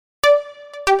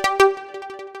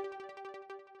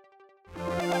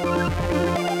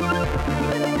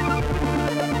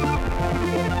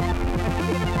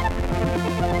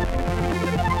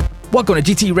Welcome to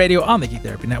GT Radio on the Geek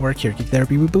Therapy Network. Here at Geek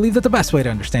Therapy, we believe that the best way to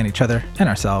understand each other and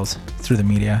ourselves is through the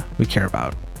media we care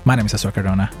about. My name is Cesar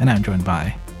Cardona, and I'm joined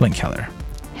by Link Keller.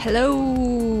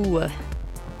 Hello.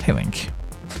 Hey, Link.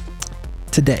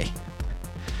 Today,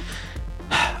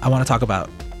 I want to talk about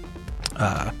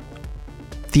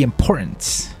the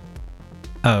importance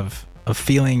of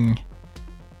feeling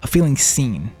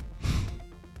seen.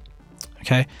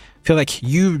 Okay, feel like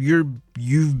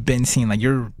you've been seen. Like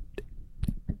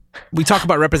we talk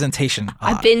about representation a lot,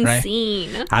 I've been right?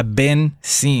 seen. I've been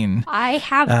seen. I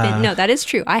have been. No, that is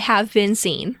true. I have been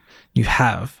seen. You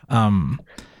have.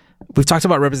 We've talked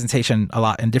about representation a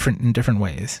lot in different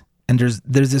ways, and there's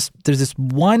this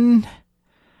one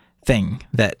thing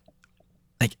that,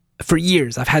 like, for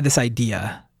years I've had this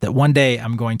idea that one day I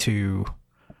was going to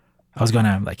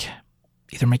like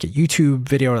either make a YouTube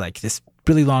video or like this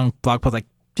really long blog post. Like,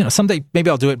 you know, someday maybe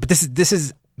I'll do it, but this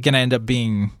is going to end up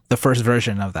being the first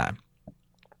version of that.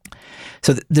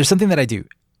 So there's something that I do.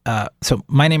 So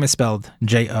my name is spelled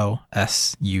Josue,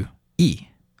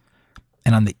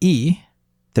 and on the E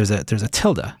there's a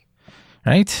tilde,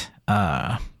 right?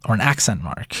 Or an accent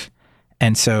mark,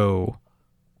 and so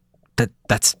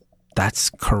that's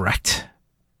correct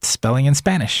spelling in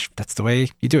Spanish. That's the way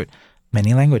you do it.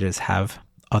 Many languages have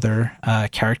other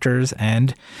characters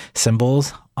and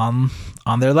symbols on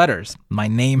their letters. My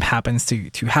name happens to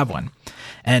have one,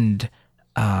 and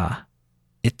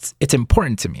it's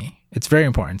important to me. It's very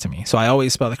important to me. So I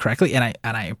always spell it correctly, and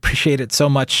I appreciate it so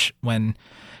much when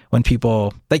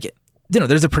people, like, you know,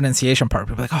 there's a pronunciation part.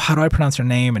 People are like, oh, how do I pronounce your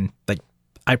name? And like,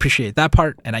 I appreciate that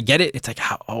part, and I get it. It's like,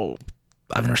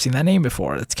 I've never seen that name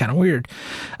before. That's kind of weird.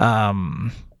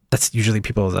 That's usually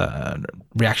people's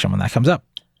reaction when that comes up.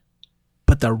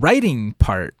 But the writing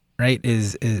part, right,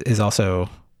 is also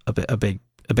a big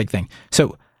thing.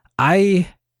 So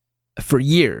for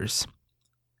years,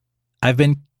 I've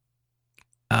been,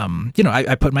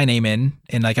 I put my name in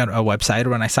like a website or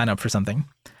when I sign up for something.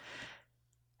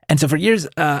 And so for years,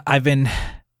 I've been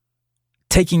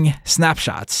taking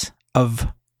snapshots of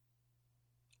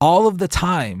all of the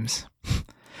times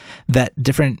that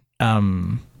different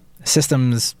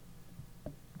systems,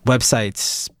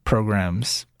 websites,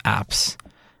 programs, apps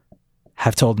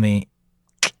have told me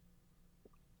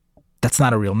that's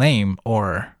not a real name,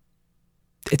 or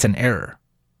it's an error.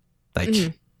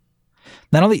 Like,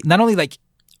 not only like,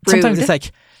 sometimes Rude. it's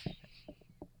like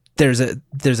there's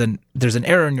an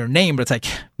error in your name, but it's like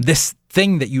this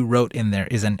thing that you wrote in there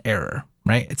is an error,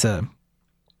 right? And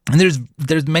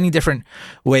there's many different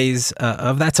ways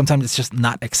of that. Sometimes it's just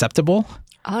not acceptable.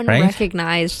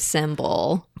 Unrecognized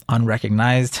symbol.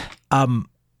 Unrecognized.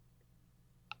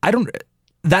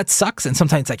 That sucks. And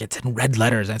sometimes it's in red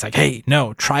letters, and it's like, hey,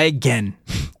 no, try again.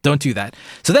 Don't do that.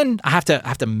 So then I have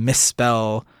to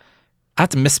misspell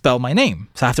my name.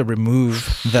 So I have to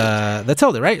remove the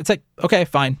tilde, right? It's like, okay,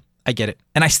 fine. I get it.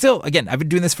 And I still, again, I've been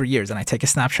doing this for years, and I take a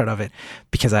snapshot of it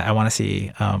because I want to see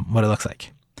what it looks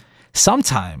like.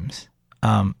 Sometimes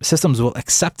systems will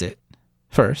accept it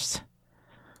first,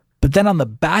 but then on the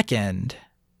back end,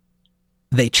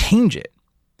 they change it.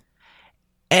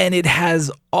 And it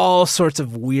has all sorts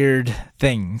of weird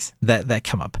things that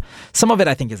come up. Some of it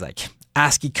I think is like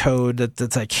ASCII code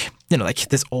that's like, you know, like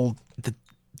this old,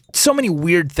 so many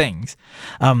weird things.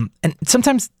 And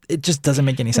sometimes it just doesn't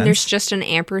make any sense. There's just an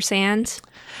ampersand,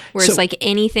 where it's like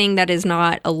anything that is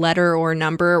not a letter or a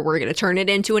number, we're going to turn it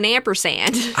into an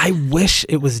ampersand. I wish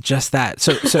it was just that.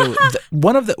 So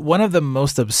one of the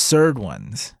most absurd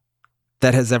ones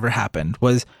that has ever happened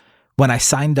was when I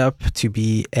signed up to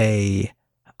be a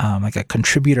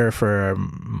contributor for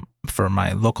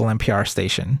my local NPR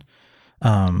station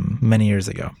many years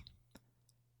ago.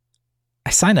 I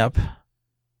signed up,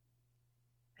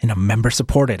 member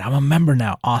supported. I'm a member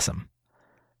now. Awesome.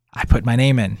 I put my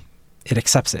name in. It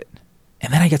accepts it.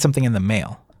 And then I get something in the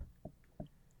mail.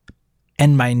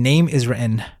 And my name is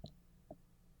written,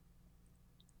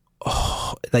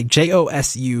 like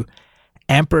Josu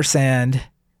ampersand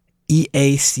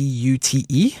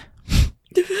EACUTE.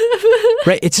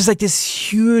 Right? It's just like this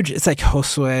huge, it's like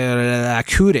Josue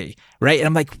Akure, right? And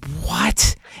I'm like,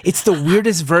 what? It's the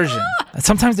weirdest version.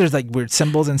 Sometimes there's like weird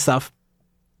symbols and stuff.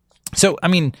 So, I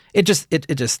mean, it just,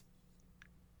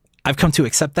 I've come to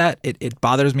accept that. It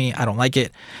bothers me. I don't like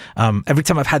it. Every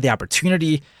time I've had the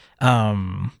opportunity,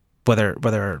 whether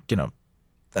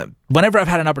whenever I've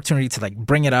had an opportunity to like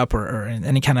bring it up or in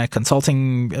any kind of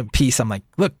consulting piece, I'm like,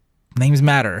 look, names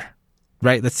matter,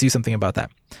 right? Let's do something about that.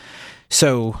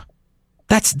 So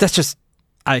that's just,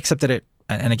 I accepted it.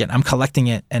 And again, I'm collecting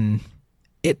it, and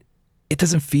it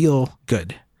doesn't feel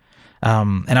good.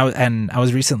 And I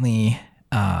was recently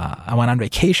I went on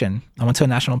vacation. I went to a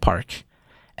national park,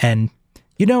 and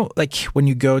like when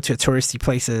you go to touristy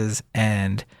places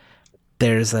and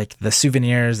there's like the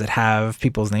souvenirs that have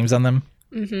people's names on them.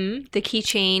 Mm-hmm. The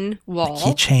keychain wall. The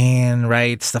keychain,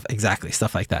 right? Stuff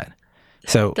like that.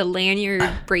 So the lanyard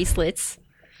bracelets.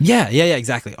 Yeah,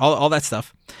 exactly. All that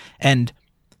stuff. And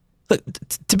look,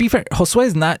 to be fair, Josue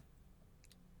is not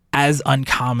as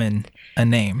uncommon a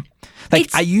name.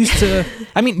 Like I used to,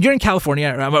 I mean, you're in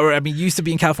California, or I mean, you used to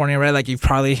be in California, right? Like you've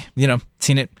probably,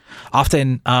 seen it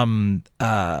often,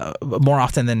 more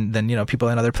often than people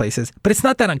in other places, but it's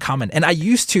not that uncommon. And I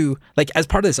used to, like, as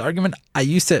part of this argument,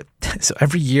 so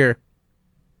every year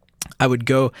I would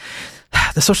go,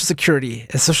 the Social Security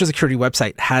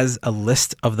website has a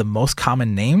list of the most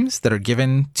common names that are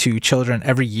given to children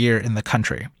every year in the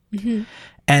country. Mm-hmm.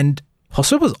 And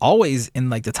Josue was always in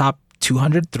like the top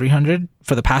 200, 300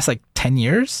 for the past like 10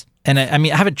 years. And I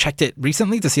mean, I haven't checked it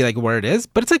recently to see like where it is,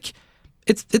 but it's like,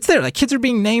 it's there. Like kids are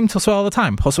being named Josue all the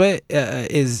time. Josue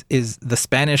is the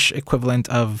Spanish equivalent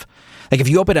of, like, if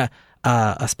you open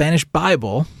a Spanish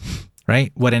Bible,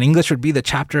 right? What in English would be the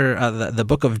chapter, the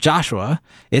book of Joshua,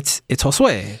 it's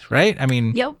Josue, right? I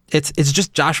mean, yep. It's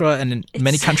just Joshua, and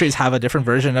many countries have a different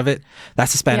version of it.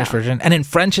 That's the Spanish version. And in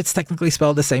French, it's technically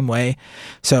spelled the same way.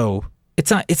 So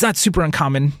it's not super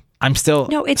uncommon.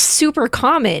 No, it's super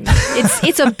common.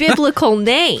 It's a biblical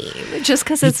name. Just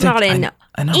because it's not in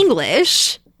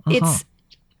English, it's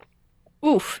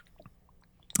oof.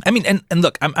 I mean, and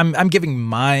look, I'm giving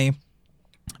my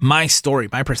story,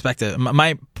 my perspective,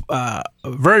 my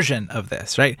version of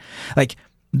this, right? Like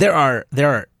there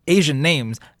are Asian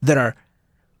names that are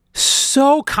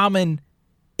so common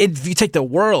if you take the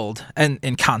world and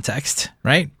in context,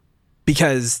 right?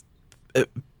 Because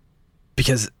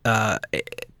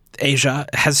Asia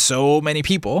has so many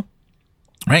people,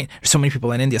 right? There's so many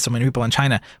people in India, so many people in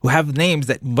China who have names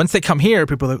that once they come here,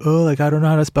 people are like, oh, like, I don't know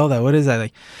how to spell that. What is that?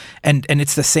 Like, and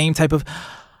it's the same type of,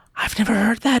 I've never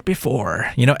heard that before,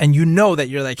 and that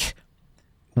you're like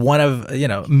one of,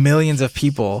 millions of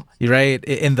people, right,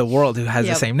 in the world who has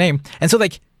the same name. And so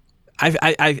like,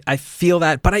 I feel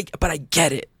that, but I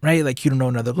get it, right? Like you don't know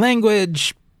another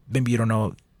language. Maybe you don't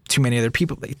know too many other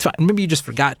people. It's fine. Maybe you just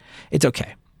forgot. It's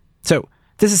okay. So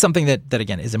this is something that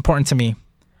again is important to me.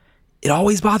 It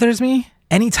always bothers me.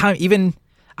 Anytime, even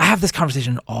I have this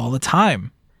conversation all the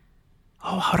time.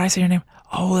 Oh, how do I say your name?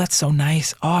 Oh, that's so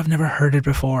nice. Oh, I've never heard it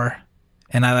before.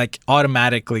 And I like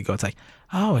automatically go, it's like,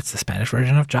 oh, it's the Spanish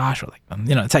version of Josh. Or like,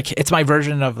 it's like, it's my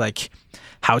version of like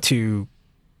how to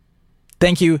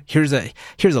thank you. Here's a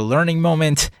learning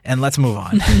moment and let's move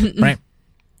on. Right?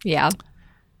 Yeah.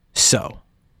 So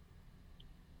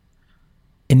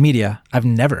in media, I've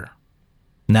never,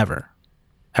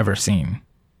 ever seen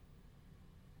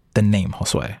the name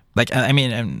Josue. Like, I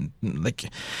mean, like,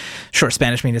 sure,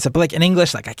 Spanish media stuff, but like in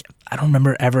English, like I don't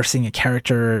remember ever seeing a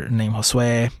character named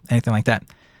Josue, anything like that.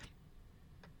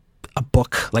 A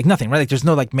book, like nothing, right? Like there's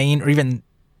no like main or even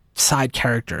side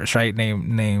characters, right?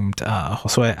 Named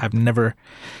Josue. I've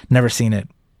never seen it.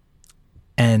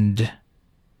 And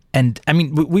I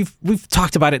mean, we've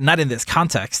talked about it, not in this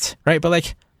context, right? But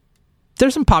like,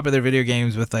 there's some popular video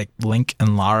games with like Link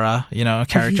and Lara,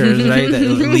 characters, right? That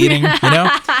leading,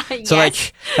 So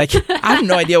yes. like I have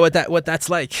no idea what that's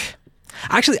like.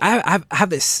 Actually, I have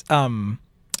this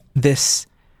this,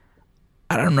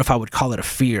 I don't know if I would call it a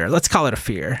fear. Let's call it a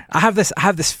fear. I have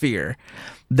this fear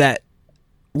that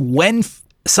when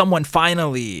someone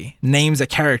finally names a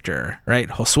character, right,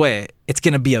 Josue, it's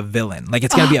going to be a villain. Like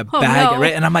it's going to be a bad,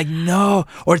 right? And I'm like, no.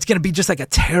 Or it's going to be just like a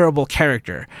terrible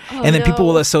character. And then people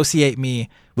will associate me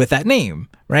with that name,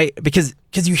 right? Because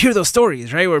you hear those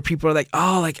stories, right? Where people are like,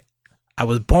 oh, like I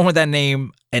was born with that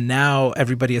name and now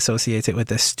everybody associates it with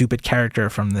this stupid character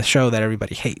from the show that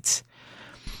everybody hates.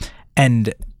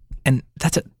 And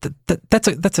that's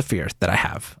a fear that I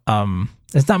have.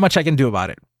 There's not much I can do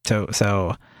about it.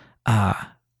 So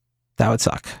that would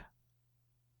suck.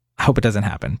 I hope it doesn't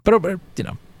happen. But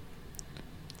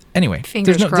anyway,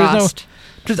 fingers crossed.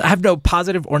 I have no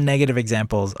positive or negative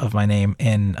examples of my name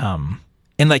in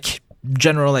like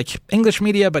general like English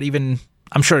media, but even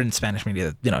I'm sure in Spanish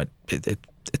media,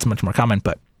 it's much more common.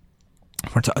 But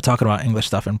we're talking about English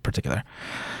stuff in particular.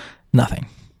 Nothing.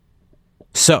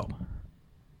 So,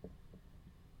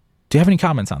 do you have any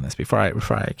comments on this before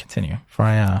I continue?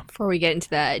 Before we get into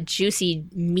that juicy,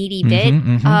 meaty bit?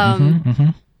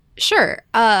 Sure.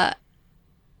 My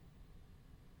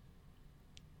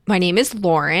name is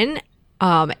Lauren,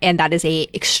 and that is a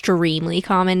extremely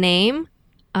common name.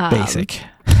 Basic.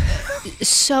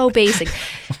 So basic.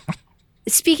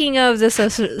 Speaking of the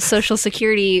Social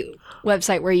Security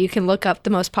website where you can look up the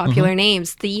most popular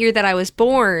names. The year that I was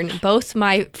born, both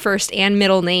my first and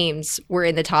middle names were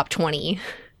in the top 20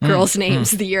 girls'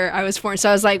 names the year I was born. So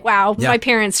I was like, wow, my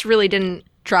parents really didn't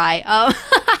try.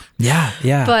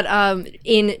 Yeah. But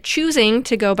in choosing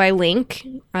to go by Link,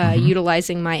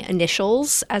 utilizing my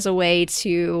initials as a way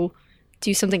to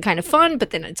do something kind of fun,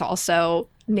 but then it's also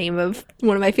name of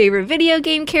one of my favorite video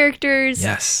game characters.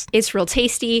 Yes. It's real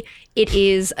tasty. It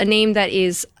is a name that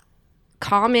is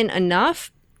common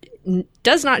enough,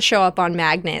 does not show up on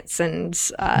magnets and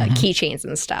keychains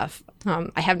and stuff.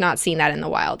 I have not seen that in the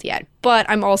wild yet, but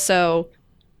I'm also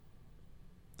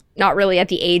not really at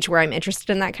the age where I'm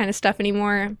interested in that kind of stuff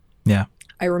anymore. Yeah.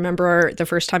 I remember the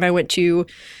first time I went to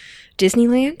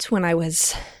Disneyland when I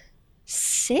was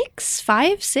 6,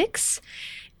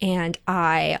 and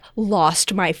I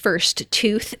lost my first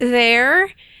tooth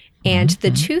there. And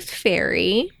the tooth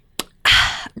fairy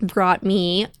brought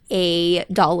me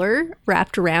 $1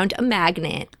 wrapped around a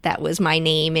magnet that was my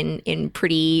name in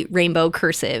pretty rainbow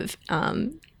cursive.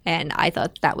 And I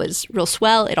thought that was real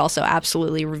swell. It also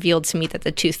absolutely revealed to me that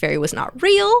the tooth fairy was not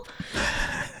real.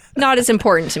 Not as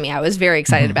important to me. I was very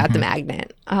excited about the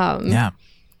magnet.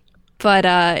 But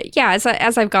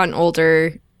as I've gotten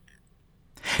older,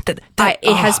 it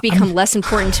has become less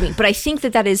important to me. But I think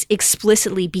that is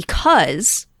explicitly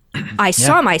because I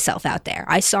saw myself out there.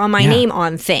 I saw my name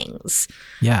on things.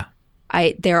 Yeah.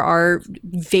 There are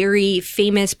very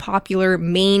famous, popular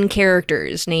main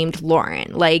characters named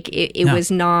Lauren. Like it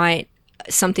was not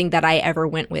something that I ever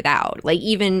went without. Like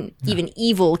even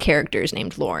evil characters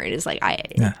named Lauren is like I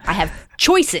have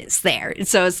choices there.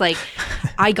 So it's like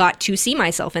I got to see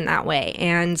myself in that way,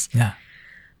 and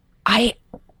I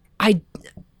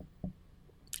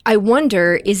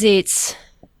wonder, is it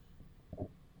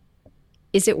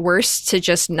worse to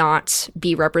just not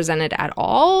be represented at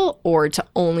all, or to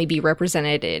only be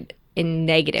represented in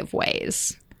negative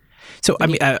ways? So, I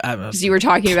mean, because you were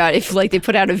talking about if like they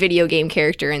put out a video game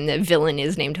character and the villain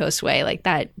is named Josue, like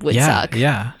that would suck.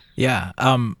 Yeah.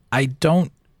 I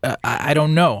don't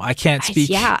know. I can't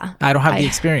speak. I don't have the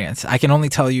experience. I can only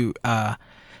tell you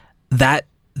that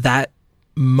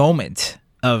moment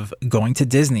of going to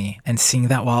Disney and seeing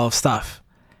that wall of stuff,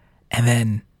 and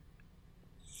then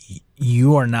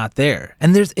you are not there,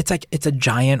 and it's a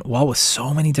giant wall with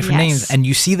so many different names, and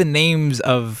you see the names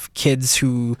of kids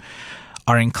who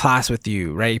are in class with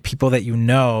you, right? People that you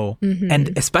know,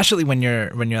 and especially when you're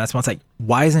that small, it's like,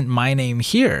 why isn't my name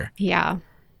here? Yeah.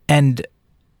 And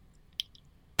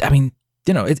I mean,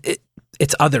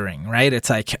 it's othering, right? It's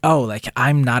like, oh, like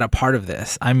I'm not a part of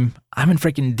this. I'm in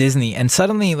freaking Disney, and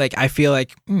suddenly, like, I feel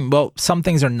like, well, some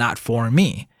things are not for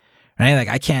me, right? Like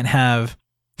I can't have.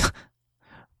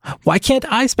 Why can't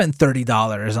I spend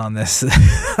 $30 on this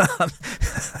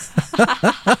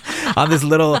on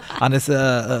this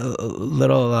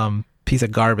little piece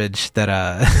of garbage that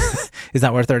is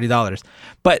not worth $30?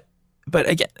 But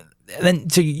again, then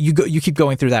so you keep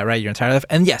going through that, right, your entire life.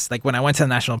 And yes, like when I went to the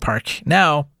national park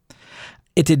now,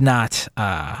 it did not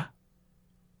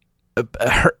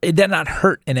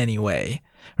hurt in any way,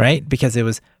 right? Because it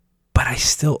was, but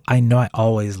I know I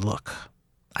always look.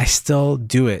 I still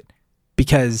do it.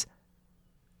 Because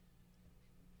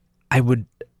I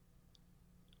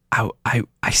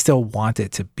still want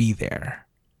it to be there.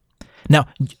 Now,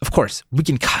 of course, we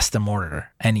can custom order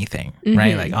anything,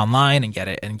 right? Like online and get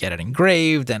it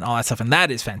engraved and all that stuff, and that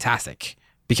is fantastic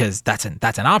because that's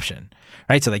an option,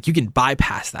 right? So like you can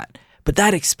bypass that, but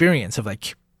that experience of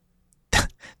like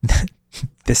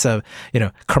this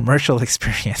commercial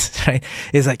experience, right,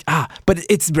 is like but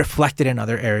it's reflected in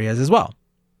other areas as well.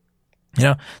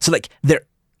 So like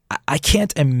I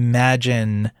can't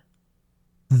imagine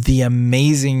the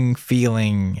amazing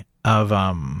feeling of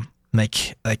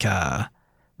they're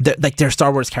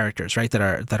Star Wars characters, right?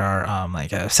 That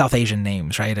are South Asian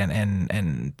names, right?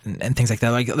 And things like that.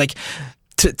 Like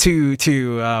to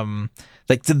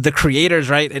the creators,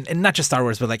 right? And not just Star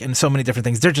Wars, but like in so many different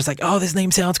things. They're just like, oh, this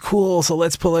name sounds cool, so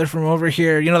let's pull it from over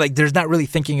here. Like there's not really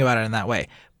thinking about it in that way.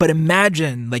 But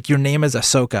imagine like your name is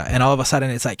Ahsoka, and all of a sudden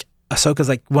it's like Ahsoka's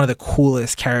like one of the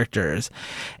coolest characters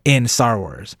in Star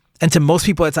Wars. And to most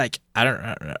people, it's like, I don't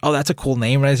know, oh, that's a cool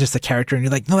name, right? It's just a character. And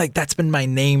you're like, no, like that's been my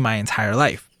name my entire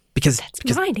life. Because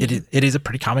it is a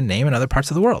pretty common name in other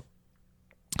parts of the world.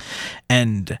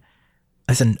 And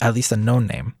it's at least a known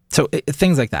name. So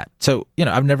things like that. So,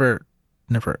 I've never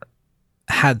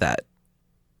had that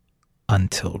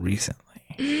until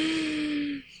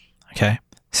recently. Okay.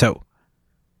 So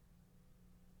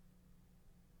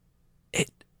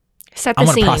I'm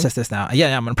going to process this now.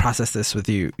 Yeah, I'm going to process this with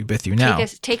you now.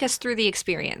 Take us through the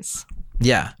experience.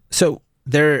 Yeah. So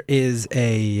there is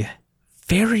a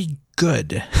very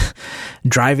good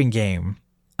driving game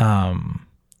on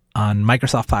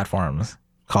Microsoft platforms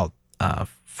called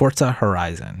Forza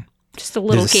Horizon. Just a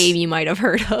little game you might have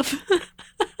heard of.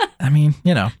 I mean,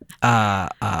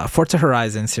 Forza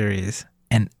Horizon series,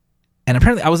 and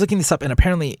apparently I was looking this up, and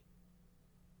apparently,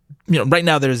 right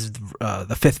now there's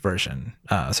the 5th version.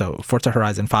 So Forza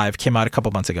Horizon 5 came out a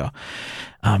couple months ago,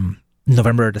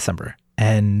 November or December,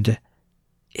 and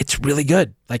it's really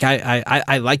good. Like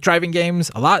I like driving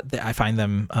games a lot. I find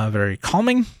them very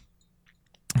calming.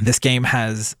 This game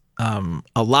has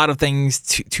a lot of things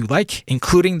to like,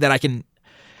 including that I can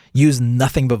use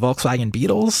nothing but Volkswagen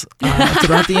Beetles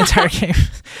throughout the entire game.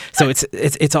 So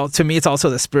it's all, to me, it's also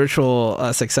the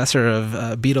spiritual successor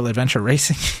of Beetle Adventure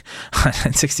Racing on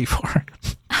N64.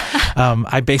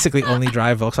 I basically only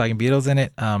drive Volkswagen Beetles in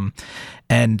it,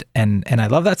 and I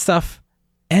love that stuff.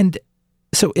 And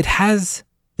so it has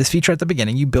this feature at the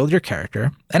beginning. You build your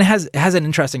character, and it has an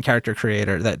interesting character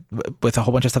creator that with a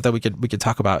whole bunch of stuff that we could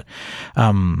talk about.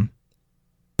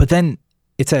 But then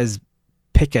it says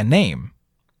pick a name.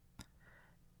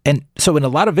 And so in a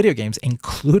lot of video games,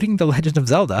 including The Legend of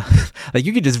Zelda, like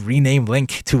you could just rename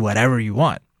Link to whatever you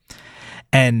want.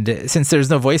 And since there's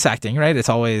no voice acting, right, it's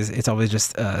always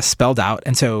just spelled out.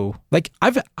 And so like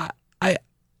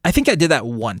I think I did that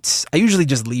once. I usually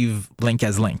just leave Link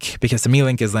as Link, because to me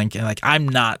Link is Link, and like I'm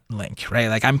not Link, right?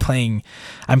 Like I'm playing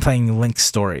Link's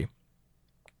story.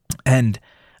 And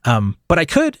but I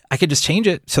could just change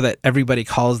it so that everybody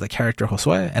calls the character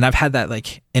Josue, and I've had that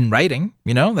like in writing,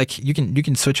 like you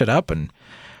can switch it up. And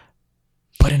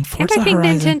but in Forza and I think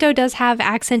Horizon, Nintendo does have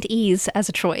accent ease as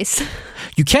a choice.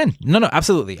 You can. No,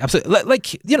 absolutely.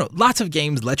 Like lots of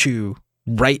games let you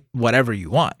write whatever you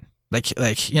want. Like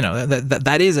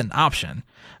that is an option.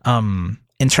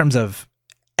 In terms of,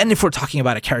 and if we're talking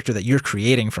about a character that you're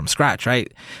creating from scratch,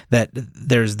 right? That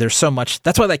there's so much.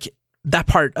 That's why like that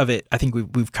part of it, I think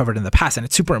we've covered in the past, and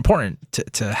it's super important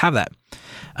to have that.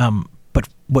 But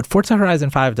what Forza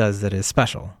Horizon 5 does that is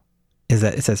special is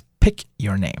that it says pick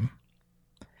your name,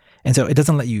 and so it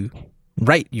doesn't let you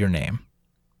write your name,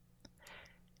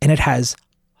 and it has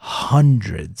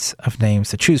hundreds of names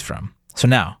to choose from. So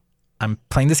now I'm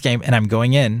playing this game, and I'm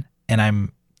going in,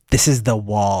 and this is the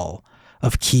wall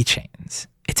of keychains.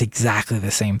 It's exactly the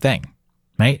same thing,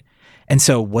 right? And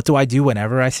so what do I do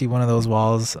whenever I see one of those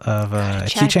walls of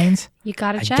keychains? You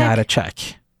gotta check. I gotta check.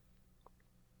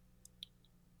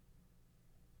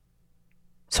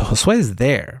 So Josue is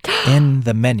there in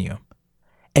the menu.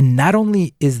 And not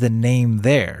only is the name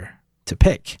there to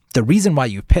pick, the reason why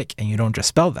you pick and you don't just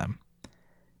spell them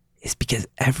is because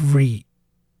every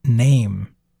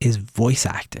name is voice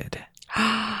acted.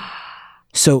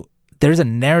 So there's a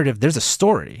narrative, there's a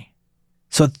story.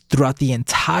 So throughout the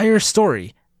entire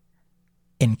story,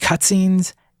 in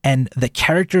cutscenes and the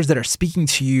characters that are speaking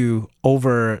to you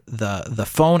over the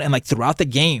phone and like throughout the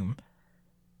game,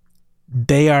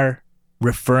 they are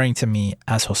referring to me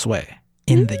as Josue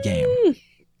in the game.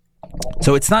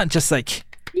 So it's not just like,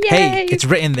 Yay! Hey, it's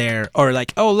written there, or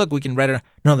like, oh, look, we can write it.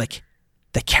 No, like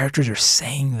the characters are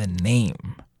saying the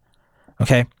name.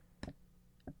 Okay.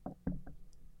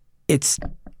 It's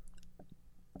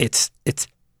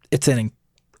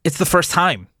the first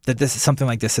time that something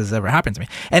like this has ever happened to me.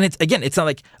 And it's not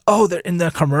like, oh, they're in the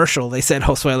commercial, they said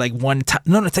Josue like one time.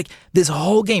 No, it's like this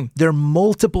whole game, there are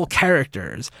multiple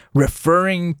characters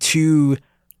referring to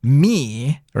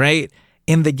me, right,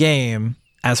 in the game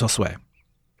as Josue.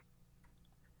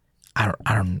 I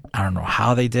don't know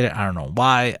how they did it. I don't know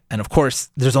why. And of course,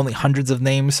 there's only hundreds of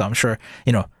names, so I'm sure,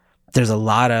 there's a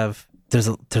lot of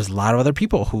other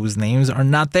people whose names are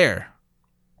not there.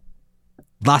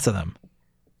 Lots of them.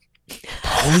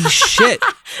 Holy shit.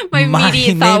 My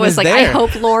immediate thought was like, there. I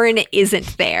hope Lauren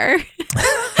isn't there.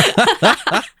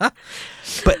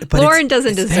 but Lauren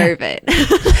doesn't deserve it.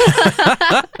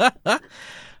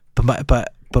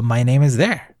 but my name is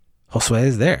there. Josue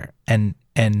is there. And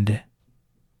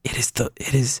it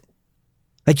is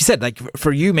like you said, like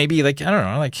for you, maybe like, I don't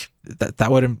know, like that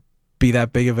wouldn't be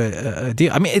that big of a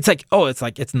deal. I mean, it's like, oh,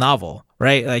 it's novel,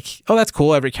 right? Like, oh, that's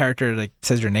cool. Every character like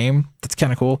says your name. That's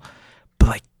kind of cool. But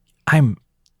like, I'm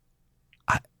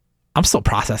still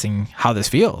processing how this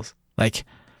feels. Like,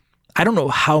 I don't know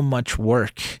how much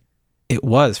work it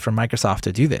was for Microsoft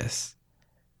to do this,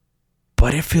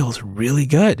 but it feels really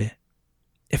good.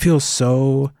 It feels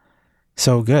so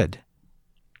good.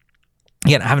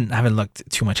 Again, I haven't looked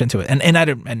too much into it,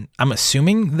 and I'm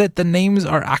assuming that the names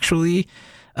are actually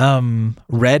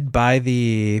read by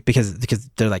because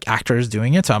they're like actors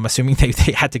doing it. So I'm assuming they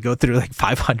had to go through like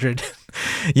 500,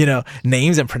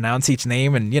 names and pronounce each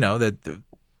name, and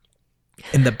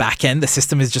in the back end, the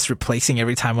system is just replacing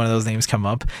every time one of those names come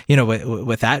up,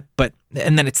 with that. But,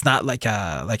 and then it's not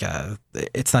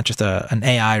it's not just an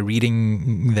AI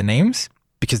reading the names,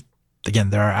 because again,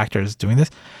 there are actors doing this.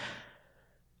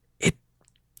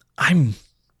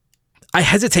 I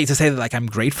hesitate to say that like I'm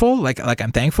grateful, like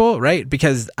I'm thankful, right?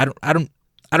 Because I don't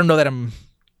know that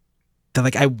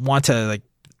I want to like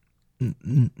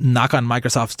knock on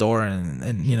Microsoft's door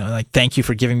and like thank you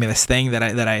for giving me this thing that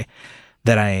I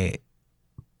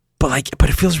but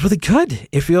it feels really good.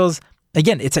 It feels,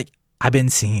 again, it's like I've been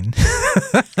seen.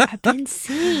 I've been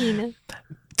seen.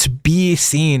 To be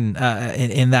seen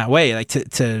in that way, like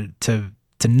to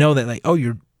know that like, oh,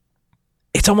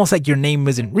 it's almost like your name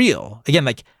isn't real. Again,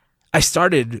 like I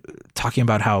started talking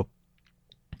about how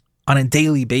on a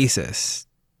daily basis,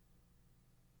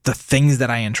 the things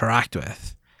that I interact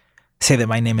with say that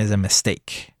my name is a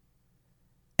mistake.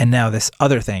 And now this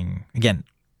other thing, again,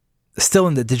 still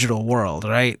in the digital world,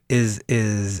 right, is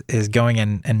going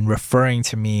and referring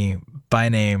to me by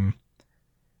name.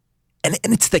 And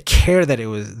it's the care that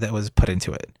was put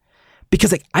into it.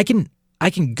 Because like I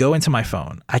can go into my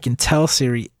phone, I can tell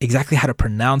Siri exactly how to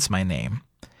pronounce my name.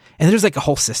 And there's like a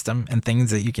whole system and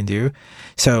things that you can do.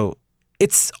 So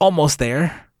it's almost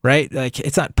there, right? Like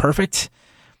it's not perfect,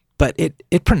 but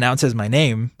it pronounces my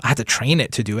name. I had to train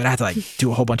it to do it. I had to like do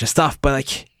a whole bunch of stuff, but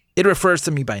like it refers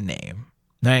to me by name,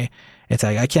 right? It's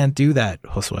like, I can't do that,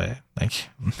 Josue, like,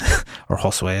 or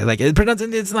Josue. Like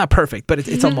it's not perfect, but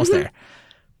it's almost there.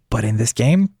 But in this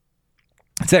game,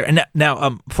 it's there. And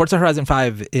now Forza Horizon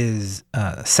 5 is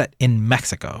set in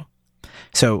Mexico.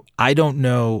 So I don't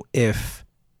know if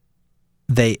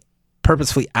they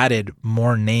purposefully added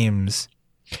more names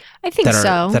I think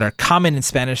that are common in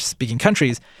Spanish-speaking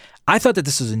countries. I thought that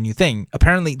this was a new thing.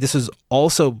 Apparently, this was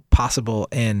also possible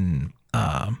in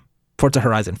Forza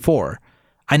Horizon 4.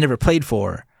 I never played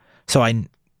 4, so I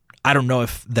don't know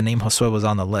if the name Josue was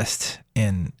on the list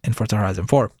in Forza Horizon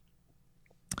 4.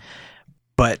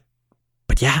 But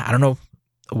yeah, I don't know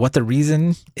what the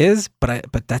reason is, but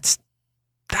that's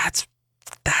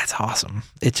awesome.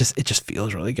 It just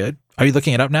feels really good. Are you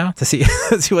looking it up now to see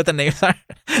what the names are?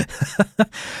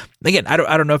 Again, I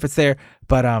don't know if it's there,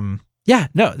 but yeah,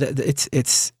 no,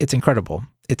 it's incredible.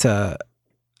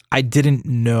 I didn't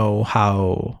know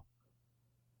how.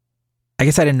 I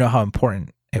guess I didn't know how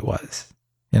important it was.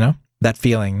 That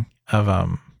feeling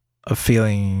of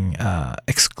feeling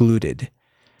excluded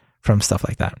from stuff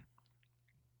like that.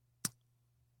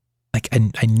 Like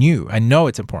I know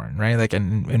it's important, right? Like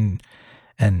and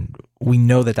we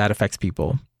know that affects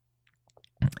people,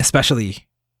 especially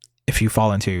if you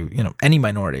fall into any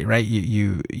minority, right?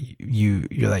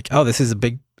 You're like, oh, this is a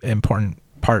big important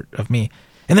part of me,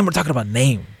 and then we're talking about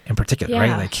name in particular,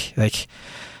 right? Like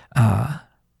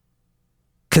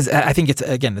because I think it's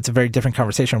a very different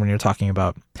conversation when you're talking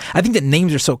about. I think that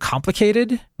names are so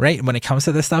complicated, right? When it comes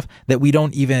to this stuff, that we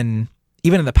don't even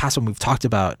in the past when we've talked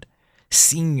about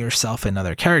seeing yourself in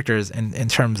other characters in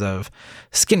terms of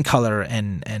skin color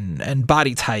and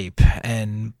body type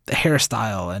and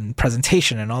hairstyle and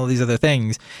presentation and all of these other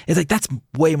things, it's like that's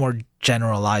way more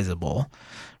generalizable,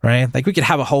 right? Like we could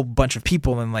have a whole bunch of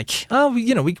people and like, oh,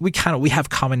 we have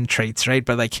common traits, right?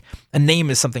 But like a name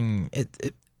is something.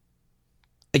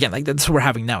 Again, like that's what we're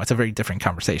having now. It's a very different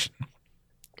conversation.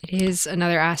 It is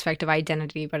another aspect of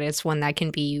identity, but it's one that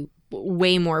can be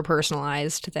way more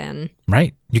personalized than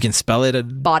right. You can spell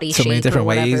it body so shape many different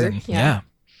ways. And yeah.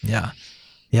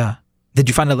 Did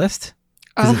you find a list?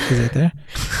 Is it there?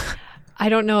 I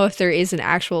don't know if there is an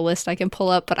actual list I can pull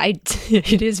up, but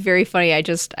it is very funny. I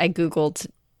Googled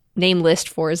name list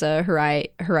Forza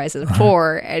Horizon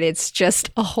 4, and it's just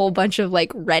a whole bunch of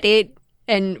like Reddit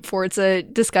and Forza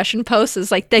discussion posts. Is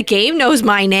like, the game knows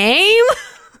my name.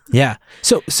 Yeah.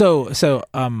 So does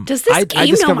this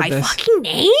game know my fucking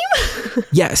name?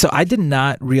 Yeah. So I did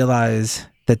not realize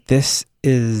that this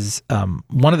is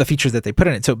one of the features that they put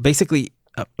in it. So basically,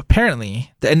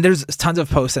 apparently, and there's tons of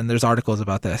posts and there's articles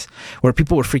about this where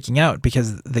people were freaking out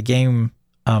because the game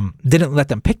didn't let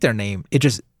them pick their name. It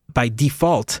just by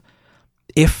default,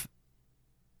 if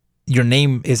your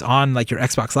name is on like your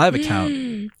Xbox Live account,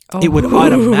 it would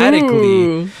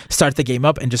automatically start the game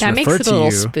up and just refer to you. That makes it a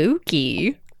little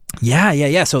spooky.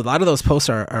 Yeah. So a lot of those posts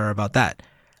are about that.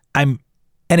 And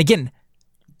again,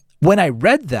 when I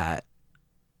read that,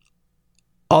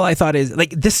 all I thought is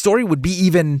like this story would be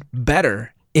even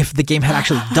better if the game had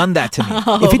actually done that to me.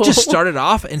 If it just started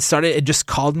off and it just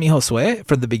called me Josue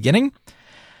from the beginning,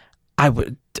 I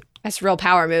would. That's real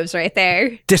power moves right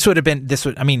there.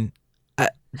 I mean,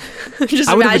 just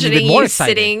imagining you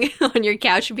sitting on your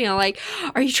couch and being like,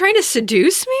 are you trying to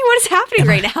seduce me? What is happening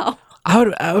right now?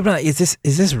 I would be like, is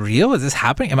this real? Is this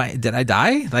happening? Did I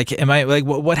die? Like, am I like,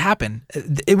 what happened?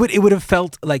 It would have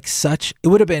felt like it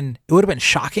would have been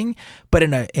shocking, but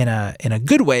in a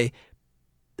good way.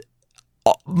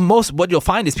 Most what you'll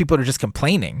find is people are just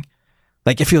complaining.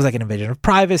 Like, it feels like an invasion of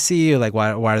privacy, or like,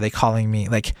 why are they calling me?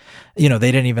 Like, they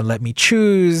didn't even let me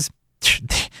choose.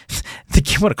 The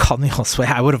game would have called me all sway.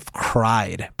 I would have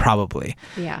cried probably.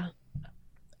 Yeah.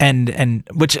 And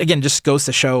which again just goes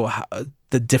to show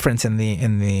the difference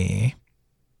in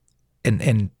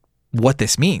what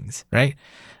this means, right?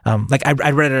 Like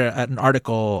I read an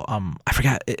article. I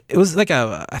forgot. It was like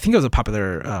I think it was a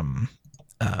popular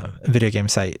video game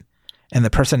site, and the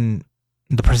person's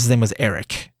name was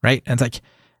Eric, right? And it's like,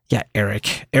 yeah,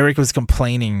 Eric. Eric was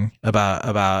complaining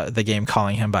about the game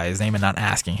calling him by his name and not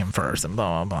asking him first, and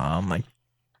blah blah blah. I'm like,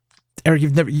 Eric,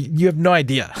 you have no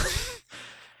idea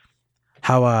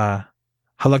how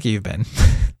lucky you've been.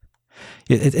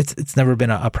 It's never been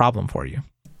a problem for you.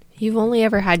 You've only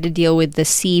ever had to deal with the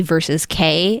C versus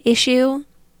K issue,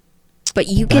 but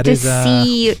you get to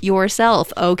see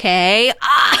yourself. Okay,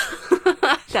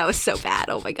 that was so bad.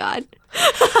 Oh my god.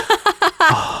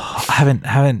 I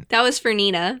haven't. That was for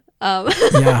Nina.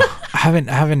 Yeah, I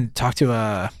haven't talked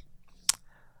to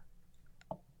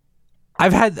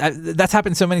I've had that's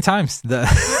happened so many times.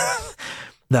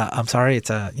 I'm sorry.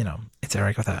 It's it's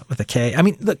Eric with a K. I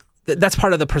mean, look, that's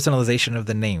part of the personalization of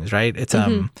the names, right? It's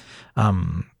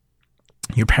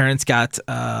your parents got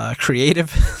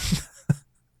creative,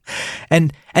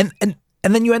 and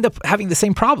then you end up having the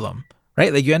same problem,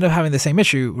 right? Like, you end up having the same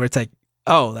issue where it's like,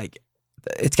 oh, like,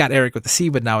 it's got Eric with the C,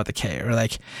 but now with the K, or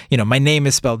like, my name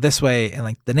is spelled this way, and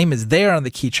like the name is there on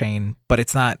the keychain, but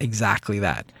it's not exactly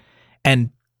that.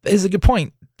 And it's a good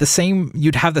point.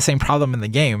 You'd have the same problem in the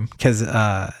game, because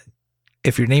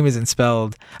if your name isn't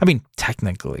spelled, I mean,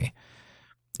 technically,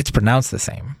 it's pronounced the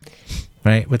same,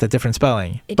 right, with a different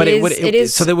spelling. It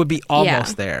is so they would be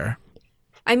almost there.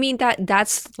 I mean,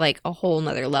 that's like a whole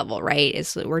nother level, right?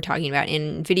 Is what we're talking about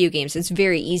in video games. It's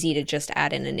very easy to just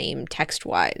add in a name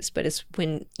text-wise, but it's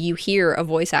when you hear a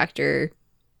voice actor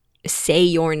say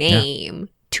your name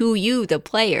to you, the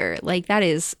player, like, that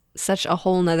is such a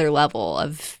whole nother level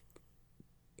of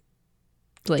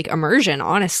like immersion.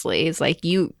 Honestly, it's like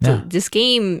this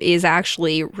game is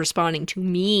actually responding to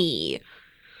me,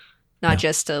 not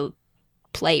just a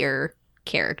player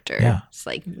character. It's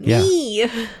like me.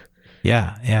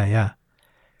 Yeah.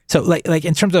 So like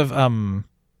in terms of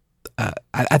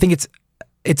I think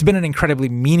it's been an incredibly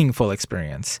meaningful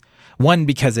experience. One,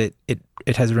 because it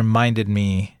has reminded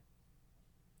me,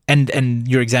 and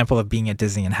your example of being at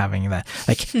Disney and having that,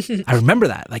 like, I remember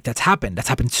that, like, that's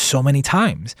happened so many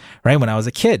times, right? When I was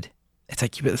a kid, it's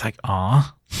like,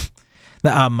 aw.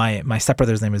 My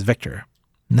stepbrother's name is Victor.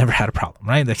 Never had a problem,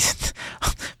 right? Like,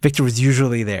 Victor was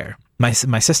usually there. My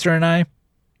sister and I,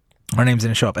 our names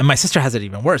didn't show up. And my sister has it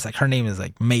even worse. Like, her name is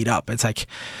like made up. It's like,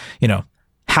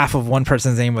 half of one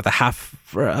person's name with a half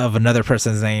of another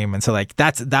person's name. And so like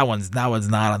that one's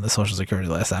not on the social security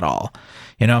list at all.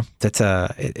 That's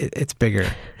it's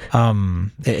bigger. So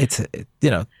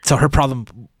her problem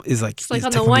is like, it's like,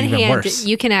 on the one hand,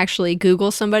 you can actually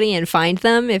Google somebody and find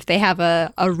them if they have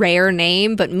a rare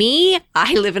name. But me,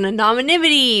 I live in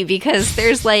anonymity because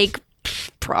there's like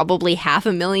probably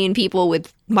 500,000 people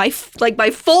with my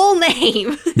full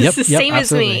name. It's the same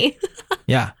absolutely. as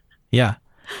me. Yeah.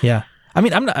 I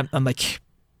mean, I'm like,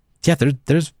 yeah,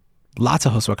 there's lots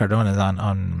of Josue Cardonas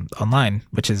on online,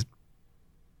 which is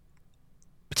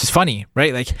funny,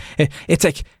 right? Like, it's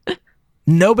like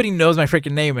nobody knows my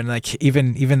freaking name, and like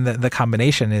even the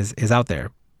combination is out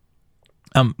there.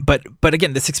 But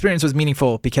again, this experience was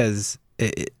meaningful because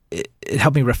it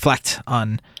helped me reflect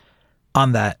on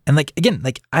that. And like, again,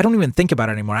 like, I don't even think about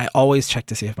it anymore. I always check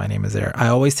to see if my name is there. I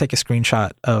always take a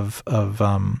screenshot of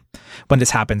when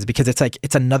this happens, because it's like,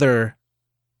 it's another,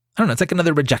 I don't know, it's like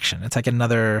another rejection. It's like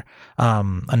another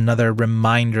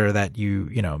reminder that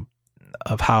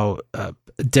of how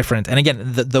different. And again,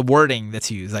 the wording that's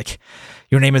used, like,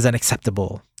 your name is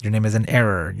unacceptable, your name is an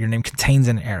error, your name contains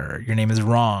an error, your name is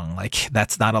wrong, like,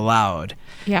 that's not allowed.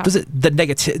 Yeah.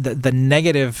 The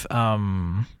negative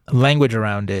language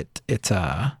around it, it's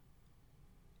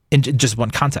in just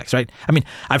one context, right? I mean,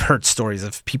 I've heard stories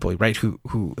of people, right,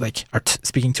 who like are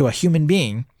speaking to a human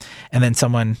being, and then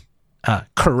someone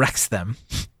corrects them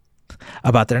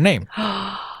about their name.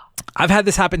 I've had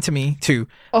this happen to me too,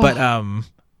 but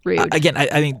rude. Again,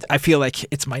 I feel like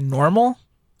it's my normal,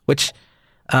 which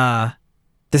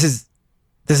this is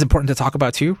important to talk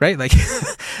about too, right? Like,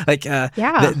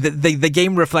 the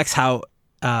game reflects how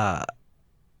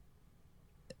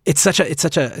it's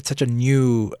such a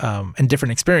new and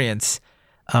different experience.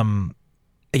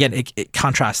 Again, it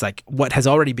contrasts like what has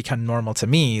already become normal to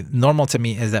me. Normal to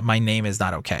me is that my name is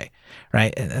not okay,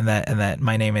 right? And that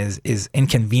my name is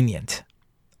inconvenient.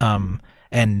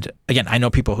 And again, I know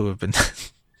people who have been.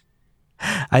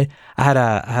 I had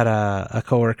a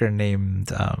coworker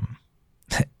named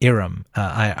Iram,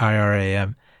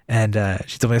 Iram, and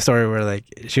she told me a story where like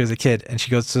she was a kid and she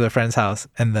goes to a friend's house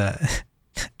and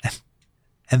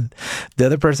and the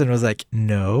other person was like,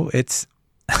 no, it's.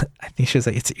 I think she was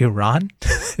like, it's Iran.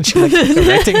 And she like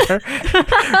correcting her,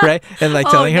 right? And like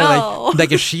telling her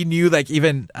like if she knew like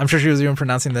even I'm sure she was even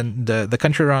pronouncing the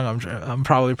country wrong. I'm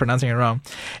probably pronouncing it wrong.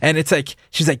 And it's like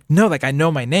she's like, no, like I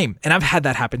know my name, and I've had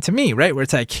that happen to me, right? Where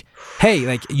it's like, hey,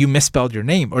 like you misspelled your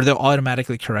name, or they'll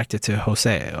automatically correct it to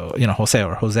Jose, or, Jose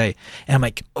or Jose, and I'm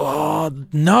like, oh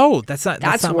no, that's not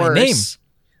my name.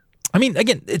 I mean,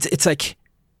 again, it's like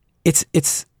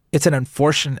it's an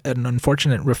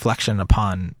unfortunate reflection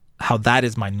upon how that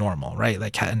is my normal, right?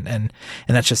 Like, and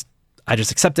that's just, I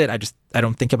just accept it. I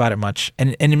don't think about it much.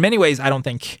 And in many ways, I don't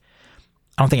think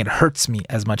it hurts me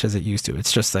as much as it used to.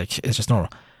 It's just like, it's just normal.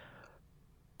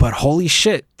 But holy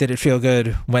shit, did it feel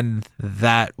good when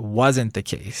that wasn't the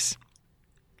case.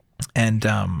 And,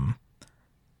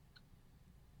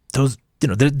 those,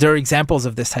 there are examples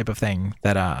of this type of thing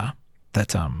that I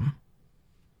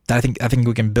think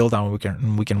we can build on,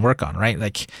 we can work on, right?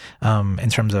 Like, in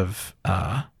terms of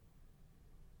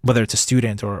whether it's a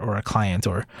student or a client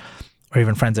or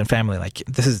even friends and family, like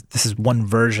this is one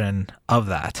version of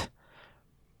that.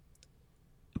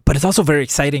 But it's also very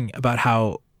exciting about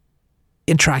how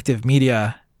interactive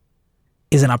media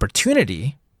is an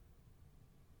opportunity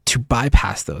to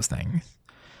bypass those things,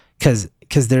 because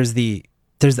there's the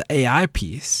AI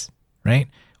piece, right?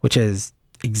 Which is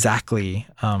exactly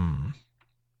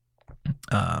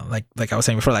like I was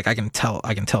saying before, like I can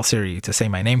tell Siri to say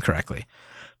my name correctly.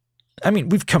 I mean,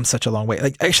 we've come such a long way.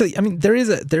 Like, actually, I mean, there is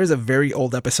a very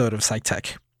old episode of Psych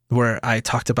Tech where I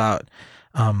talked about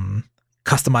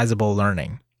customizable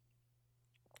learning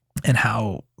and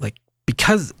how, like,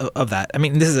 because of that. I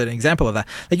mean, this is an example of that.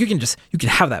 Like, you can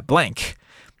have that blank,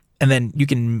 and then you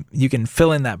can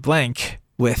fill in that blank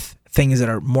with things that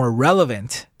are more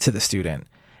relevant to the student,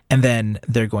 and then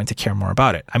they're going to care more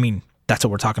about it. I mean, that's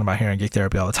what we're talking about here in Geek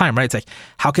Therapy all the time, right? It's like,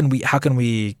 how can we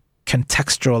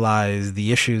contextualize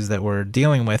the issues that we're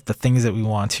dealing with, the things that we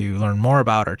want to learn more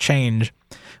about or change,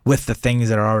 with the things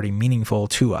that are already meaningful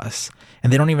to us,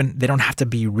 and they don't have to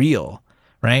be real,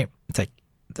 right? It's like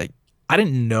I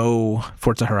didn't know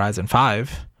Forza Horizon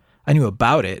 5. I knew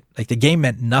about it. Like, the game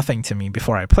meant nothing to me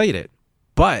before I played it,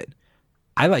 but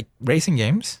I like racing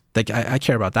games. Like, I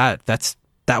care about that.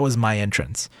 That was my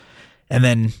entrance, and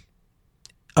then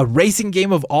a racing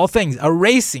game of all things, a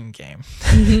racing game.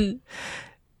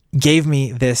 Gave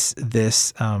me this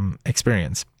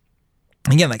experience.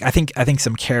 Again, like I think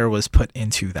some care was put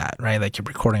into that, right? Like, you're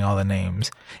recording all the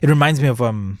names. It reminds me of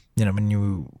when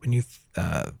you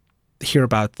hear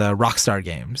about the Rockstar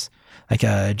games, like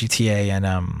GTA and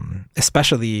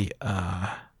especially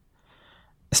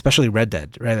Red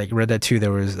Dead, right? Like Red Dead 2,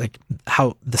 there was like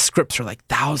how the scripts are like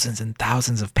thousands and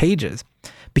thousands of pages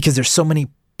because there's so many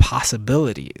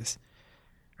possibilities.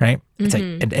 Right? It's like,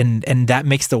 and that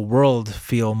makes the world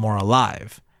feel more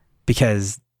alive,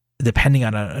 because depending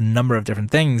on a number of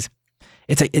different things,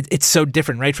 it's like it's so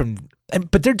different, right?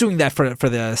 But they're doing that for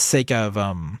the sake of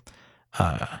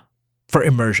for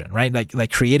immersion, right?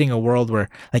 Like creating a world where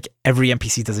like every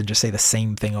NPC doesn't just say the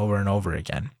same thing over and over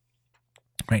again,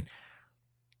 right?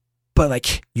 But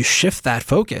like you shift that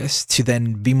focus to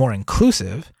then be more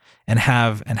inclusive and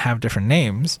have different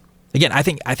names. Again, I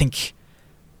think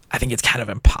it's kind of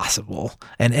impossible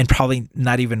and probably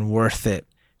not even worth it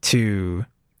to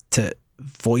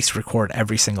voice record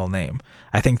every single name.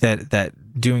 I think that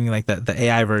doing like the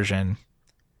AI version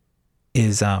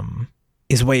is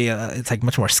way it's like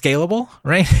much more scalable,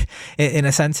 right? in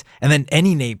a sense. And then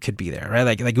any name could be there, right?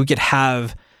 Like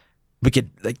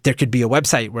there could be a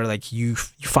website where like you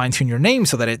fine tune your name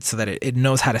so that it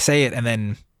knows how to say it, and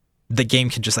then the game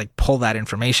can just like pull that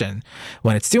information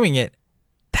when it's doing it.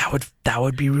 That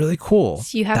would be really cool.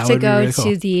 So you have to go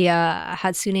to the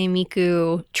Hatsune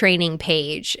Miku training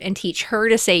page and teach her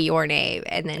to say your name,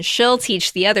 and then she'll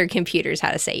teach the other computers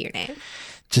how to say your name.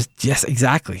 Yes,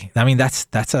 exactly. I mean, that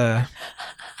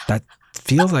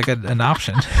feels like an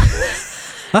option.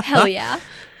 Hell yeah.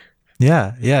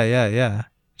 Yeah.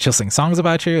 She'll sing songs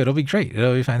about you. It'll be great.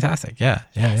 It'll be fantastic. Yeah.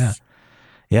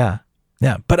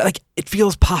 But like, it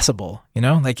feels possible,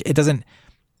 like it doesn't.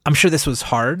 I'm sure this was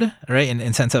hard, right?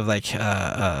 In sense of like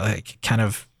kind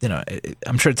of,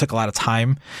 I'm sure it took a lot of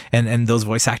time and those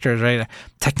voice actors, right?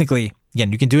 Technically,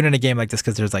 again, you can do it in a game like this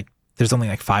because there's only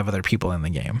like 5 other people in the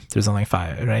game. There's only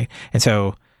 5, right? And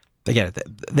so again,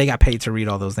 they got paid to read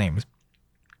all those names.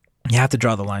 You have to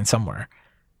draw the line somewhere.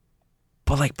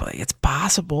 But it's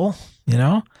possible,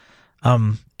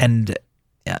 and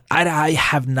I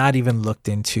have not even looked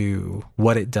into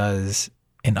what it does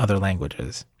in other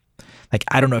languages. Like,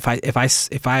 I don't know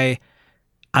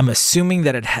I'm assuming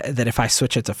that that if I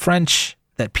switch it to French,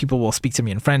 that people will speak to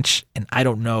me in French, and I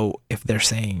don't know if they're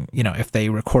saying, if they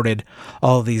recorded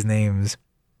all of these names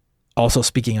also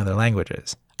speaking other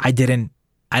languages. I didn't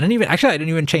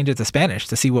even change it to Spanish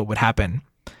to see what would happen.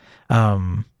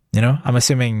 I'm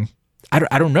assuming, I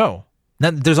don't know.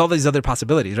 There's all these other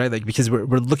possibilities, right? Like, because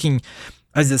we're looking,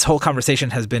 as this whole conversation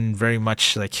has been very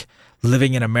much like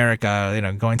living in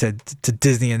America, going to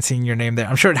Disney and seeing your name there.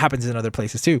 I'm sure it happens in other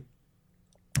places too.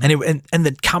 And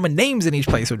the common names in each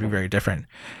place would be very different.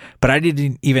 But I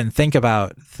didn't even think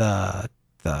about the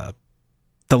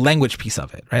language piece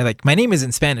of it, right? Like, my name is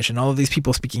in Spanish and all of these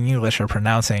people speaking English are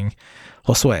pronouncing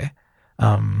Josue.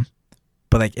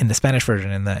 But like in the Spanish version,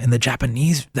 in the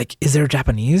Japanese, like, is there a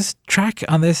Japanese track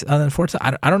on Forza?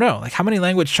 I don't know. Like, how many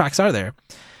language tracks are there?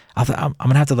 I'm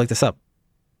gonna have to look this up.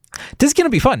 This is gonna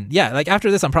be fun. Yeah, like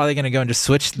after this, I'm probably gonna go and just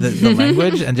switch the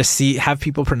language and just have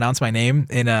people pronounce my name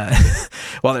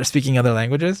while they're speaking other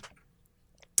languages.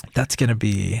 That's gonna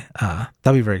be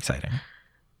that'll be very exciting.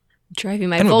 Driving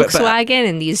my Volkswagen,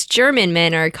 and these German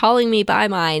men are calling me by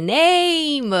my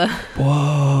name.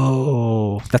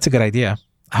 Whoa, that's a good idea.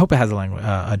 I hope it has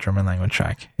a German language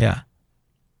track. Yeah.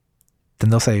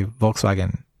 Then they'll say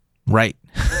Volkswagen, right?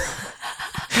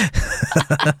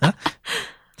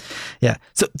 Yeah.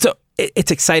 So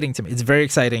it's exciting to me. It's very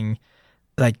exciting,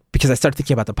 like, because I start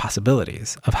thinking about the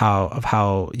possibilities of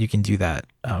how you can do that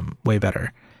way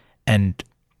better, and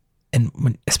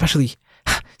when, especially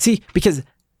because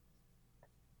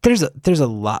there's a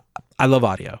lot. I love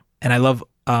audio, and I love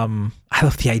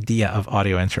the idea of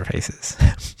audio interfaces.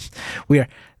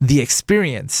 The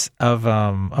experience of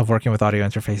working with audio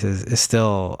interfaces is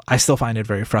I still find it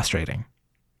very frustrating.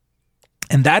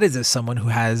 And that is as someone who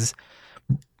has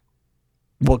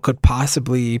what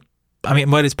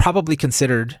is probably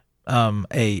considered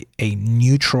a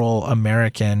neutral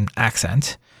American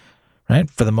accent, right?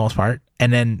 For the most part.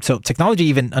 And then, so technology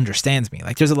even understands me.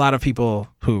 Like, there's a lot of people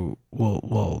who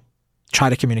will try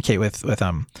to communicate with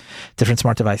different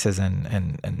smart devices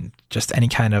and just any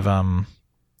kind of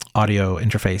audio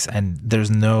interface, and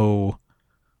there's no,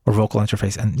 or vocal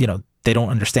interface, and they don't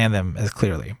understand them as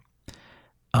clearly.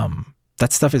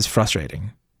 That stuff is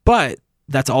frustrating, but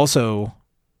that's also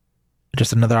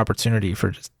just another opportunity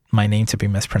for just my name to be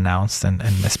mispronounced and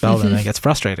misspelled, and it gets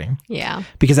frustrating. Yeah,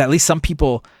 because at least some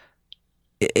people,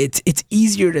 it's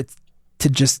easier to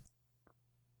just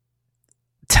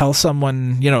tell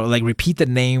someone, like, repeat the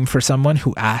name for someone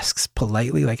who asks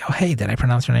politely, like, oh, hey, did I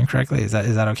pronounce your name correctly? Is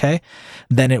that okay?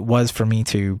 Than it was for me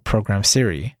to program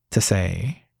Siri to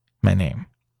say my name.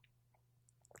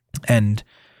 And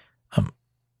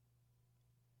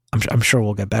I'm sure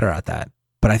we'll get better at that.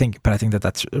 But I think that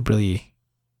that's really,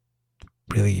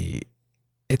 really,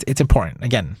 it's important.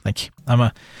 Again, like,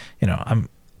 I'm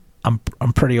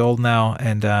pretty old now,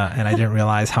 and I didn't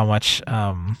realize how much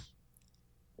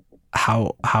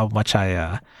how much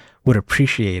I would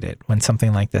appreciate it when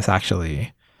something like this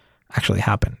actually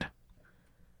happened.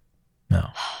 No.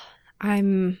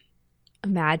 I'm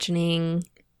imagining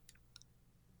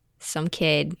some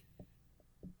kid,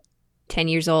 10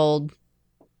 years old,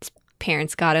 his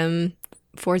parents got him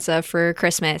Forza for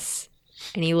Christmas,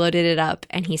 and he loaded it up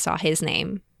and he saw his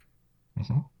name.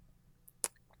 Mm-hmm.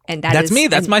 And that's me.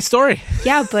 That's my story.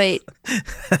 Yeah, but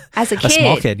as a kid,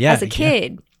 small kid, yeah,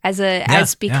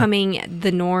 as becoming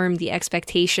the norm, the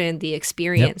expectation, the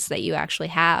experience that you actually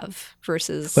have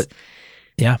versus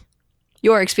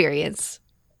your experience.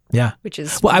 Yeah, which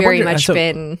is very much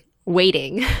been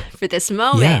waiting for this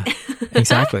moment. Yeah,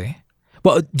 exactly.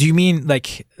 Well, do you mean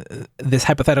like this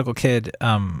hypothetical kid?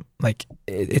 Like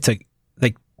it's like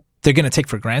they're gonna take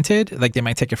for granted, like they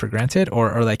might take it for granted,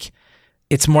 or like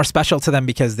it's more special to them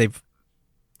because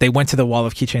they went to the wall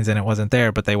of keychains and it wasn't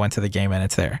there, but they went to the game and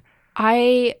it's there.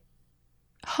 I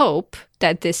hope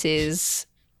that this is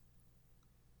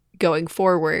going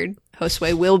forward.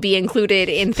 Josue will be included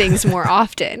in things more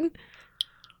often.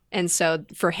 And so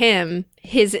for him,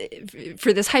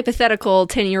 for this hypothetical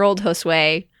 10-year-old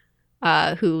Josue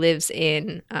who lives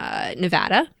in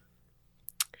Nevada,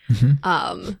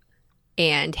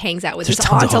 and hangs out with his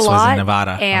aunt a lot. In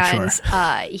Nevada, and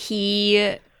I'm sure.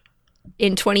 He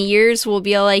in 20 years we'll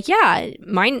be like, yeah,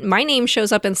 my name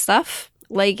shows up in stuff.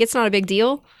 Like, it's not a big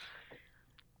deal.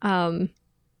 Yeah.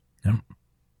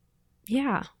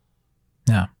 Yeah.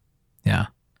 Yeah. Yeah.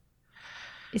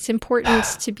 It's important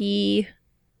to be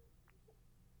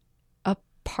a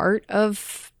part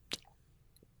of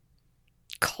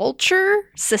culture,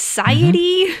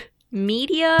 society,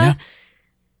 media. Yeah.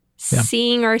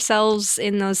 Seeing ourselves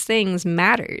in those things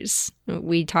matters.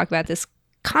 We talk about this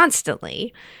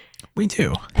constantly. We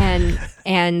do. And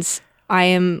I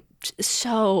am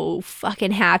so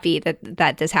fucking happy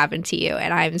that this happened to you,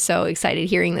 and I'm so excited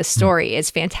hearing this story. It's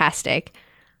fantastic.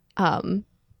 But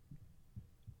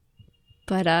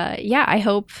yeah, I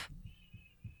hope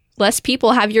less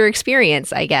people have your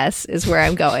experience, I guess, is where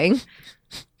I'm going.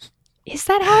 Is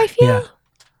that how I feel? Yeah.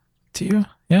 Do you?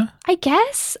 Yeah. I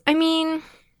guess. I mean,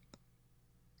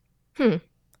 You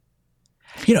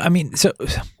know, I mean, so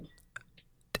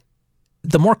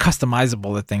the more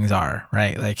customizable the things are,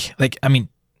 right? Like I mean,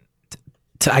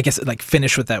 to I guess like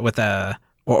finish with that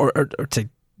or to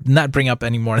not bring up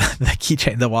anymore the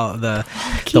keychain, the wall of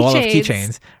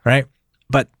keychains, right?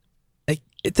 But like,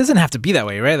 it doesn't have to be that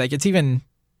way, right? Like it's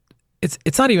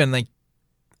not even like,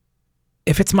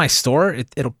 if it's my store,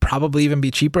 it'll probably even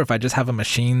be cheaper if I just have a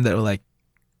machine that will like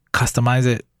customize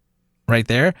it right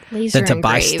there than to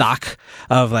buy stock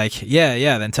of like,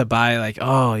 than to buy like,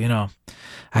 oh, you know,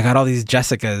 I got all these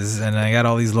Jessicas and I got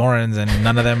all these Laurens and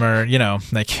none of them are, you know,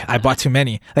 like I bought too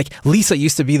many. Like Lisa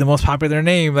used to be the most popular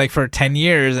name like for 10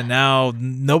 years and now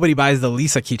nobody buys the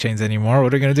Lisa keychains anymore.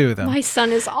 What are we going to do with them? My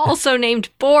son is also named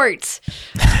Bort.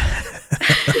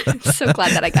 I'm so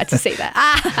glad that I got to say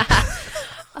that.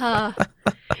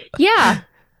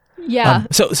 Yeah.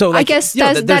 So like, I guess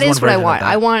that is what I want.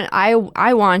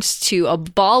 I want to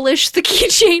abolish the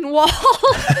keychain wall.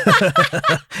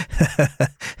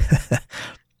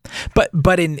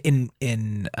 But in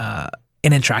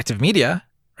interactive media,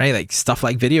 right? Like stuff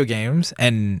like video games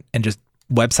and just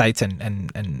websites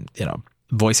and you know,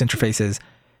 voice interfaces,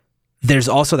 there's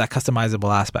also that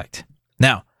customizable aspect.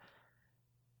 Now,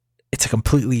 it's a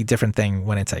completely different thing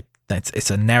when it's like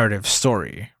it's a narrative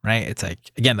story, right? It's like,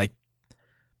 again, like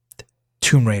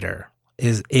Tomb Raider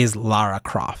is Lara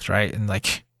Croft, right? And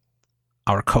like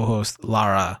our co-host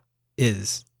Lara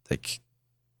is like,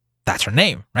 that's her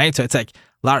name, right? So it's like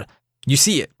Lara, you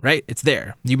see it, right? It's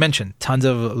there. You mentioned tons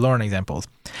of Lauren examples.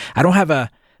 I don't have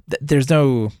there's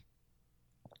no,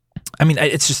 I mean,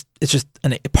 it's just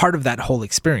a part of that whole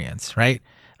experience, right?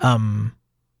 I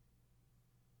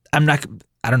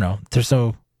don't know. There's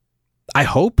no, I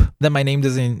hope that my name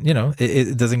doesn't, you know,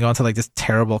 it doesn't go into like this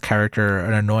terrible character, or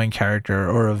an annoying character,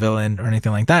 or a villain, or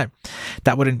anything like that.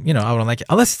 That wouldn't, you know, I wouldn't like it.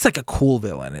 Unless it's like a cool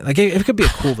villain. Like it could be a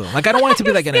cool villain. Like I don't want it to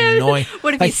be like an annoying.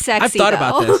 Would it like, be sexy? I've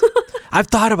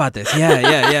thought about this.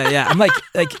 Yeah. I'm like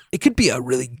it could be a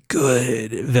really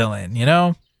good villain, you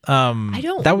know? I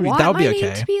don't that would want be my okay.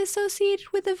 name to be associated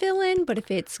with a villain, but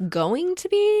if it's going to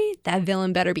be, that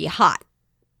villain better be hot.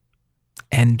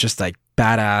 And just like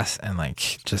badass and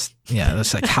like just, yeah,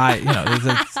 it's like high, you know, there's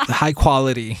a high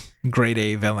quality grade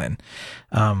A villain.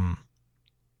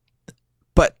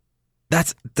 But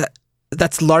that's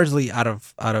largely out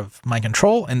of my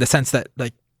control, in the sense that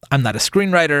like I'm not a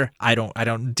screenwriter. I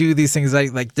don't do these things.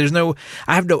 Like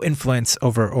I have no influence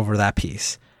over that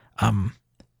piece.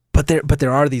 But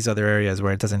there are these other areas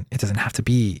where it doesn't have to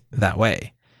be that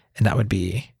way. And that would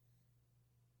be,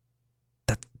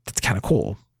 that's kind of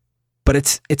cool. But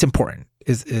it's important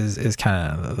is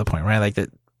kind of the point, right? Like that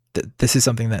this is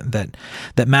something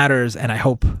that matters, and I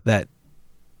hope that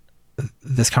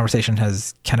this conversation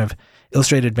has kind of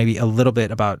illustrated maybe a little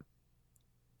bit about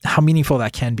how meaningful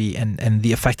that can be, and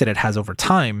the effect that it has over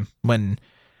time, when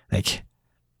like,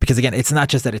 because again, it's not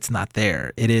just that it's not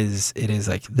there. It is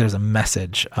like there's a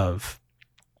message of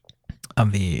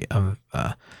the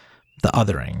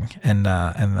othering and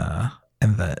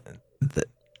the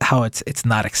how it's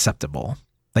not acceptable.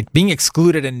 Like being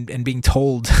excluded and being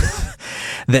told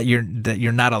that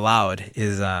you're not allowed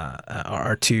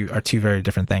are two very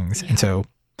different things. Yeah. And so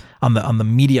on the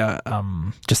media,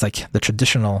 just like the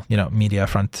traditional, you know, media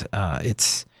front,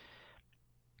 it's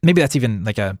maybe that's even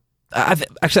like I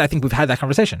think we've had that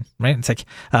conversation, right? It's like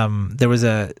there was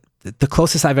the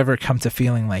closest I've ever come to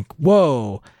feeling like,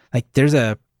 whoa, like there's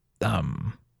like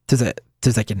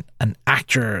an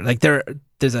actor, like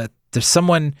there's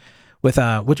someone with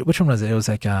which one was it? It was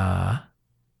like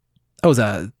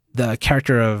the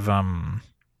character of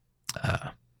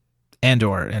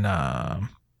Andor in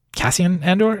Cassian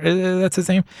Andor, that's his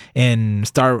name, in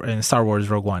Star Wars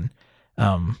Rogue One,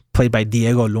 played by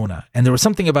Diego Luna. And there was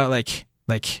something about like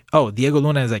oh, Diego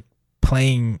Luna is like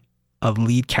playing a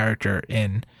lead character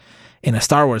in a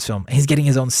Star Wars film. He's getting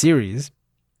his own series,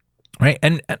 right?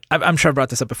 And I'm sure I brought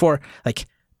this up before. Like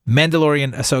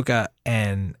Mandalorian, Ahsoka,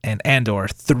 and Andor,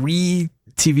 3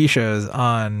 TV shows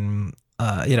on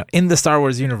in the Star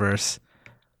Wars universe.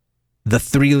 The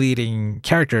 3 leading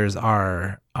characters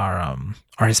are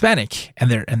Hispanic,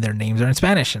 and their names are in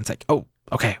Spanish. And it's like, oh,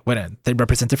 okay, wait a minute. They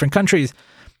represent different countries,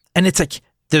 and it's like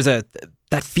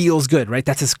that feels good, right?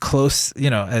 That's as close,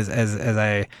 as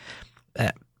I.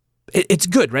 It's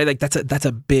good, right? Like that's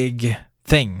a big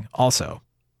thing, also.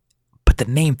 But the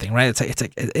name thing, right?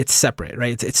 It's separate,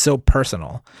 right? It's so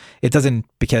personal. It doesn't,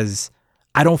 because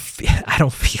I don't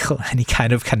feel any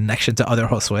kind of connection to other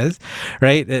Josués,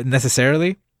 right?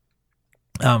 Necessarily.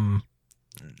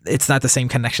 It's not the same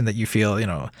connection that you feel,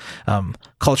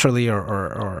 culturally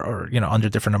or under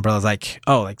different umbrellas. Like,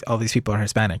 oh, like all these people are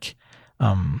Hispanic.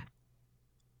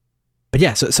 But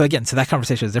yeah, so again, that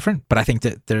conversation is different. But I think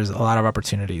that there's a lot of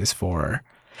opportunities for,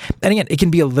 and again, it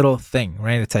can be a little thing,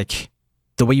 right? It's like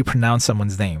the way you pronounce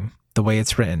someone's name, the way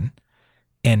it's written,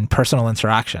 in personal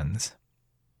interactions.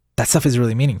 That stuff is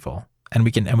really meaningful, and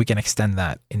we can extend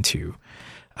that into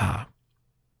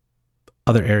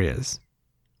other areas.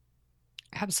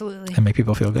 Absolutely. And make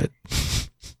people feel good.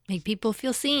 Make people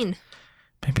feel seen.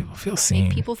 Make people feel seen.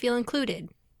 Make people feel included.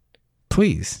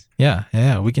 Please. Yeah.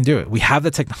 We can do it. We have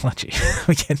the technology.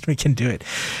 we can do it.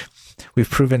 We've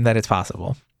proven that it's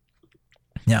possible.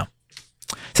 Yeah.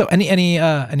 So any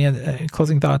other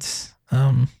closing thoughts?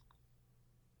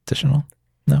 Additional?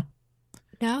 No?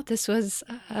 No, this was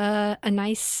a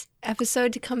nice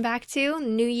episode to come back to in the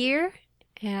new year.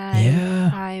 And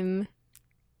yeah. I'm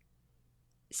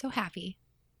so happy.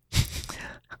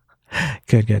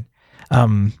 Good.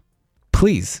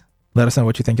 Please let us know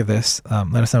what you think of this.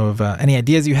 Let us know of any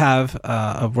ideas you have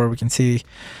of where we can see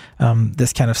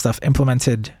this kind of stuff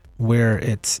implemented,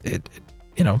 where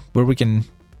where we can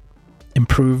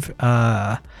improve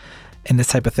in this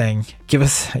type of thing. Give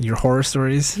us your horror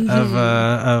stories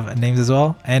of names as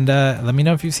well, and let me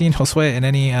know if you've seen Josué in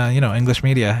any English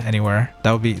media anywhere.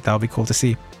 That would be cool to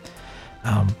see.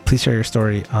 Please share your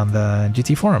story on the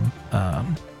GT forum,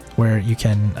 where you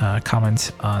can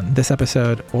comment on this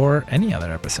episode or any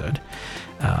other episode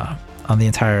on the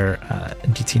entire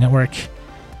GT network.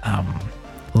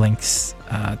 Links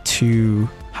to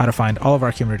how to find all of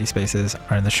our community spaces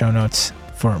are in the show notes.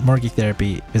 For more Geek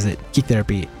Therapy, visit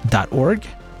geektherapy.org.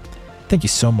 Thank you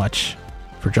so much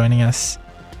for joining us.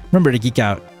 Remember to geek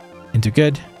out and do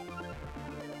good,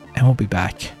 and we'll be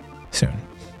back soon.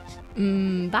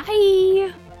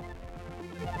 Bye.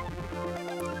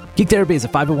 Geek Therapy is a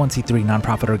 501c3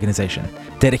 nonprofit organization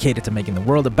dedicated to making the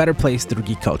world a better place through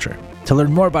geek culture. To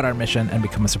learn more about our mission and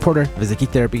become a supporter, visit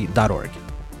geektherapy.org.